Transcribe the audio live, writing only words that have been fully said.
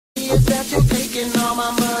that you're taking all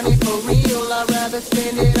my money for real. I'd rather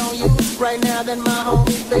spend it on you right now than my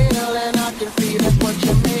homie Bill. And I can see that's what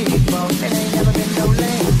you made for. And ain't never been no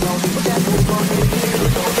lame, so but that's what we're gonna do.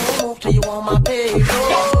 So don't move till you on my page.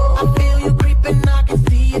 I feel you creeping, I can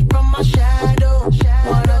see it from my shadow.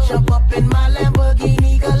 Wanna jump up in my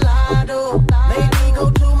Lamborghini Gallardo. Maybe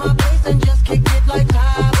go to my place and just kick it like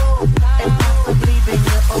Tybo. And possibly bring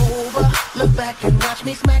you over. Look back and watch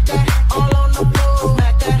me smack that all on the floor.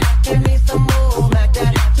 Smack that, give me some more. Smack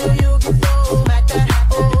that till you get so. Smack that,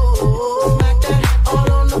 oh, smack that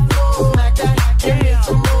all on the floor. Smack that, give me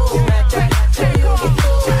some more. Smack that till you get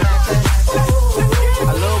so. Smack that, oh.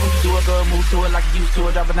 I love when you do a good move to it like you used to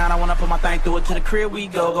it. Drop it down, I wanna put my thing through it. To the crib we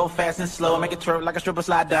go fast and slow. Make it twerk like a stripper,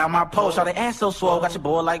 slide down my pole. Shot the ass so swole, got your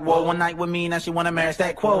boy like whoa. One night with me, now she wanna marry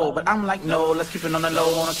that quote. But I'm like no, let's keep it on the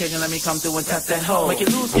low. On occasion, let me come through and test that hoe. Make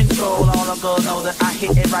it lose control, all the girls know that I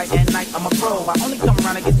hit it right at night. I'm a pro, I only come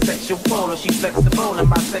around and get sexual. If she's flexible and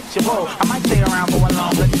bisexual, I might stay around for a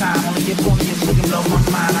longer time. Only get pony if she can blow my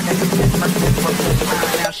mind. I got this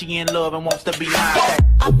first now she in love and wants to be mine.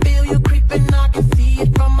 I feel you creeping, I can see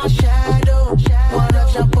it from my shadow. Wanna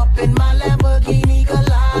jump up in my Lamborghini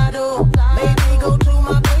Gallardo. Maybe go to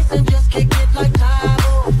my place and just kick it like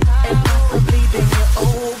Tybo. And possibly bring you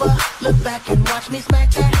over. Look back and watch me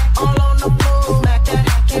smack that all on the floor. Smack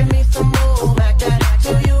that, give me some more. Smack that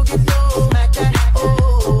till you get so. Smack that,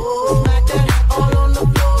 oh, smack that all on the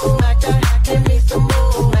floor. Smack that, give me some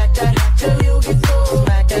more. Smack that till you get so.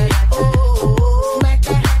 Smack that, oh, smack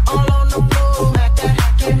that all on the floor. Smack that,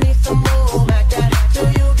 give me some more. Smack that till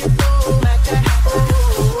you get so. Smack that, oh,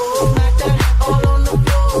 smack that all on the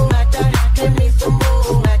floor. Smack that, give me some more.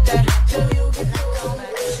 Smack that till you get so.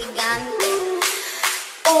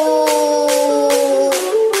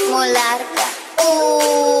 Molarca,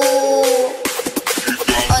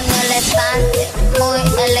 con elefante, muy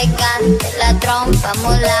elegante, la trompa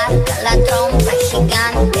molarca, la trompa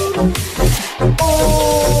gigante,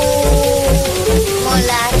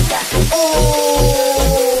 molarca,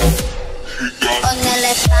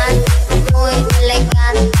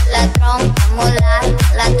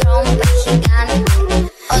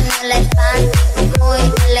 con elefante, muy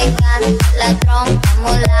elegante, la trompa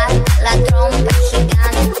molarca, la trompa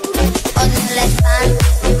gigante, con elefante,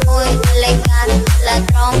 muy elegante, la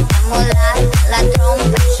trompa molarca, la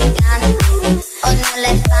trompa gigante. Con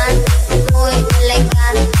elefante, muy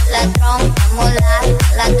elegante, la trompa molar,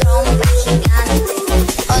 la trompa gigante.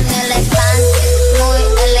 Con elefante, muy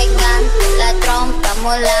elegante, la trompa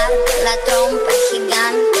molar, la trompa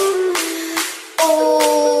gigante. Con elefante, muy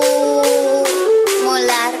elegante, la trompa molar, la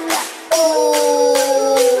trompa gigante. Molarca,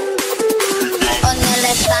 con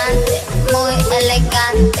elefante, muy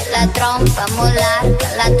elegante, la trompa molarca,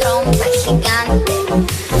 la trompa gigante.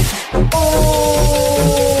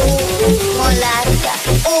 Molarca,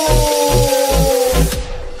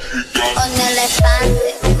 con elefante,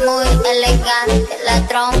 muy elegante, la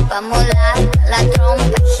trompa molarca, la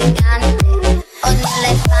trompa gigante. Con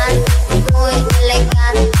elefante, muy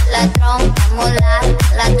elegante, la trompa molarca,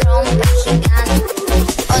 la trompa gigante.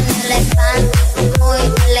 Con elefante, muy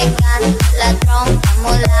elegante, la trompa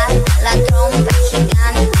molarca, la trompa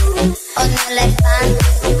gigante. Con elefante,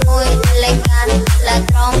 muy elegante, la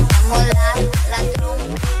trompa molarca, la trompa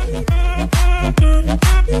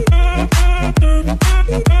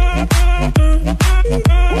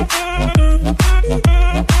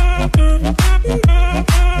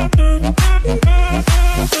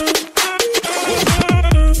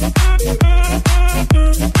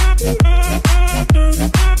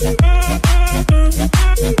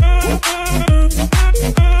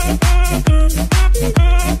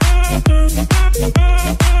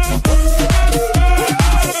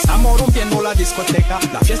Estamos rompiendo la discoteca,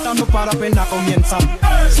 la fiesta no para, apenas comienza.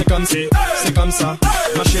 C'est comme si, c'est comme ça,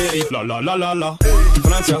 ma chérie. La la la la la.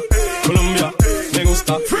 Francia, Colombia, me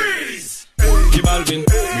gusta. Freeze. J Balvin,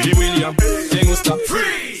 Willy William, me gusta.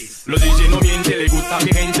 Freeze. Los DJ no mienten, le gusta a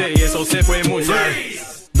mi gente y eso se fue muy bien.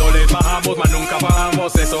 No le bajamos, mas nunca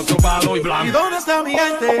bajamos, es otro palo y blanco. ¿Y dónde está mi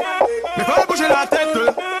gente? Me fue a coger la tête.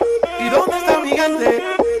 ¿Y dónde está mi gente?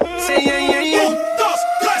 Sí, yeah, yeah, yeah. 1, 2,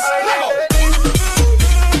 3, luego.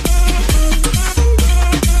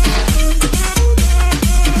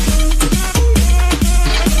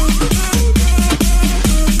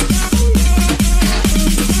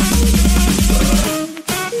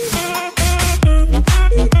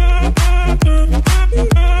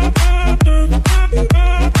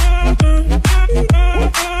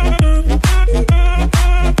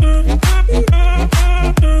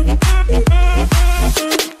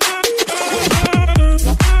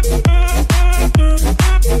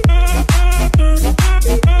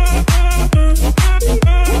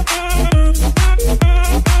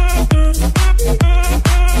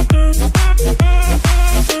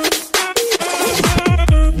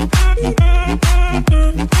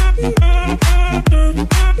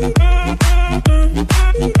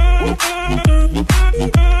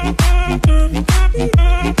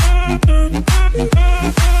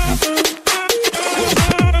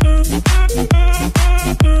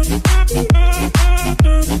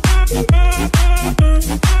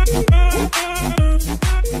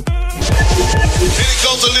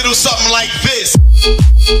 little something like this.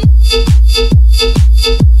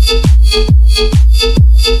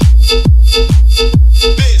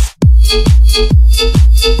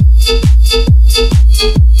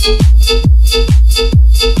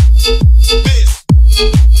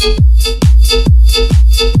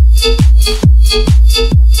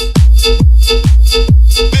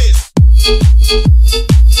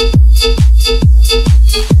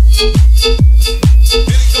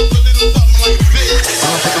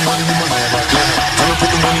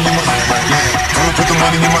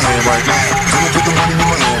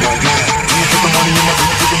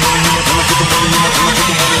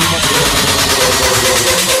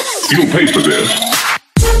 You pay for this.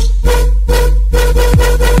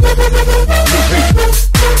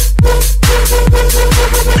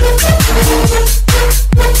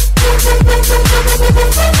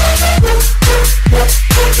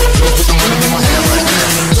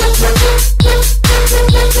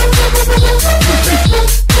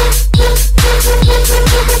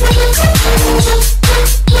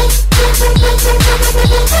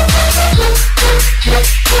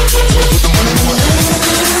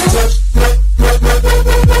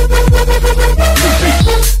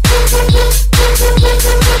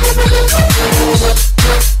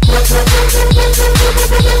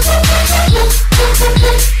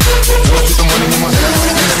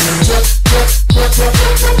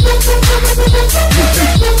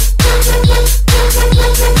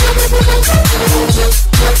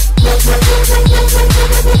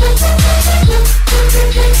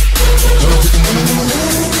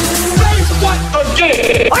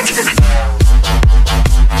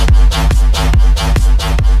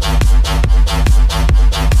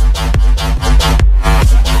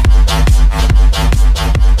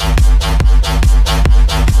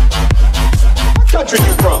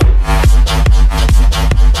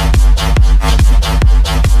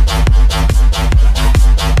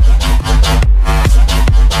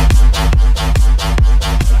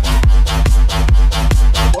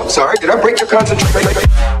 Sorry, did I break your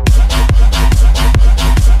concentration?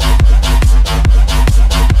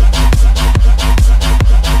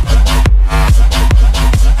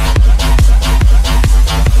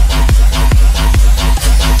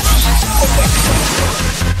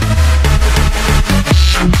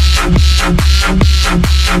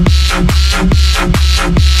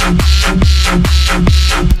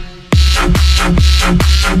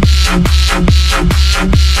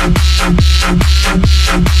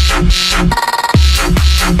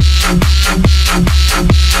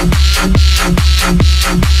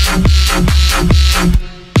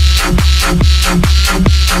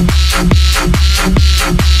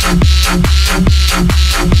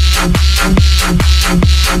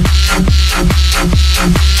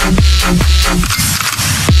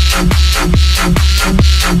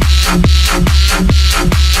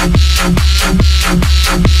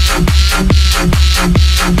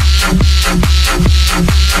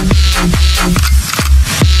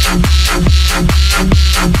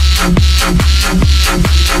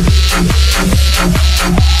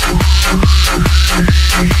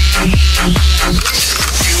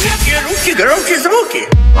 Громче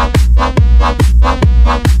звуки!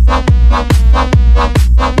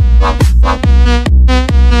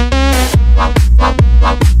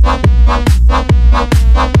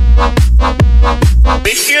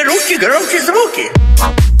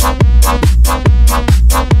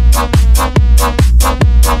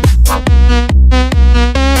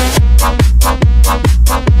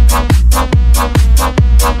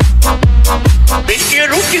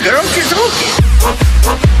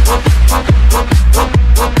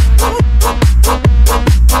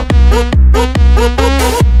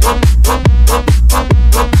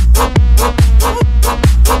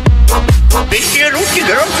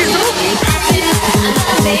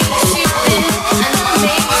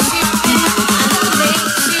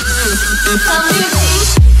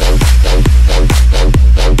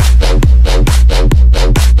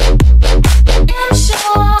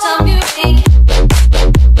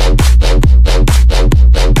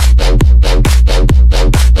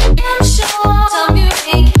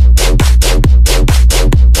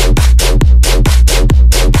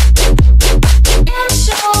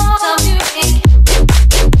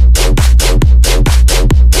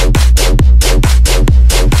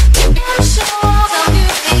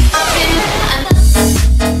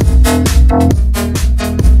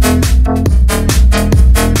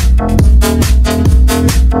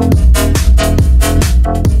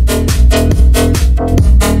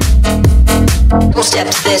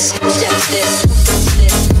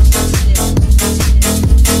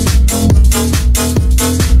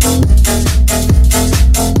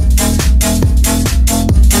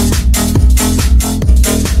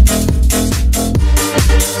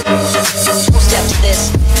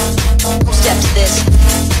 step to this.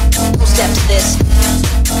 Who step to this?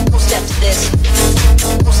 Who step to this? Who step to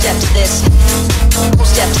this? Who step to this? Who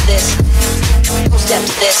step to this? Who step to this? Who step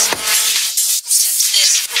to this?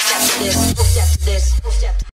 Who step to this? Who step to this?